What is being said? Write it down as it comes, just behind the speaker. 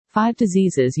5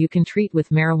 diseases you can treat with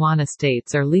marijuana.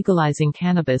 States are legalizing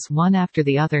cannabis one after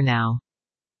the other now.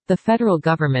 The federal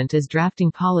government is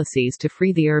drafting policies to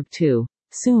free the herb too.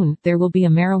 Soon, there will be a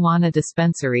marijuana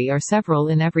dispensary or several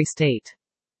in every state.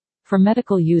 For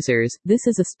medical users, this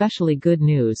is especially good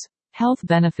news. Health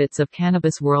benefits of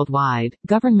cannabis worldwide.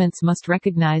 Governments must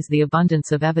recognize the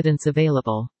abundance of evidence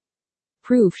available.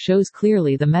 Proof shows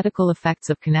clearly the medical effects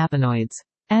of cannabinoids.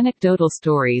 Anecdotal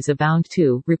stories abound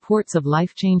too, reports of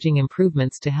life-changing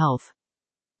improvements to health.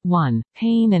 1.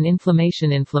 Pain and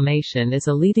inflammation. Inflammation is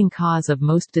a leading cause of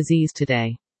most disease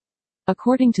today.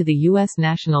 According to the U.S.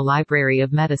 National Library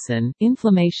of Medicine,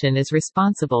 inflammation is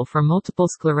responsible for multiple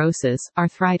sclerosis,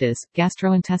 arthritis,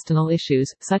 gastrointestinal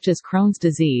issues, such as Crohn's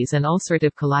disease and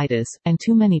ulcerative colitis, and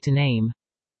too many to name.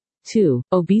 2.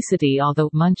 Obesity.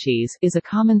 Although munchies is a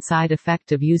common side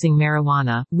effect of using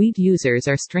marijuana, weed users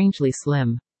are strangely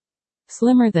slim.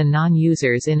 Slimmer than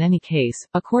non-users in any case,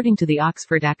 according to the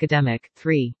Oxford Academic.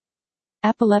 3.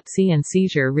 Epilepsy and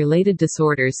seizure-related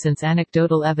disorders. Since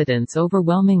anecdotal evidence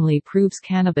overwhelmingly proves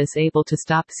cannabis able to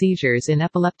stop seizures in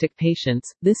epileptic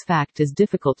patients, this fact is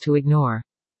difficult to ignore.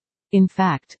 In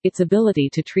fact, its ability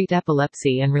to treat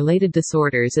epilepsy and related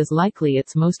disorders is likely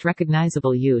its most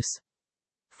recognizable use.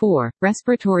 4.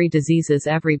 Respiratory diseases.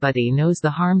 Everybody knows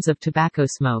the harms of tobacco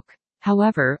smoke.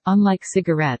 However, unlike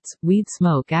cigarettes, weed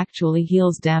smoke actually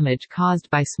heals damage caused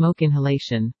by smoke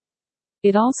inhalation.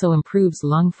 It also improves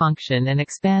lung function and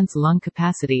expands lung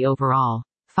capacity overall.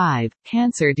 5.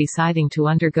 Cancer. Deciding to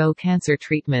undergo cancer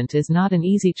treatment is not an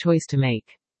easy choice to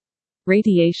make.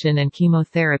 Radiation and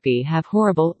chemotherapy have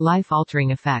horrible, life-altering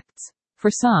effects. For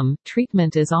some,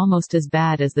 treatment is almost as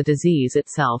bad as the disease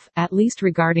itself, at least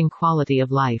regarding quality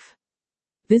of life.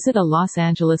 Visit a Los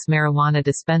Angeles marijuana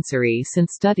dispensary.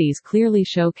 Since studies clearly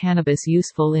show cannabis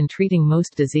useful in treating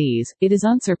most disease, it is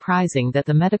unsurprising that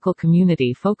the medical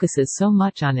community focuses so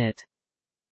much on it.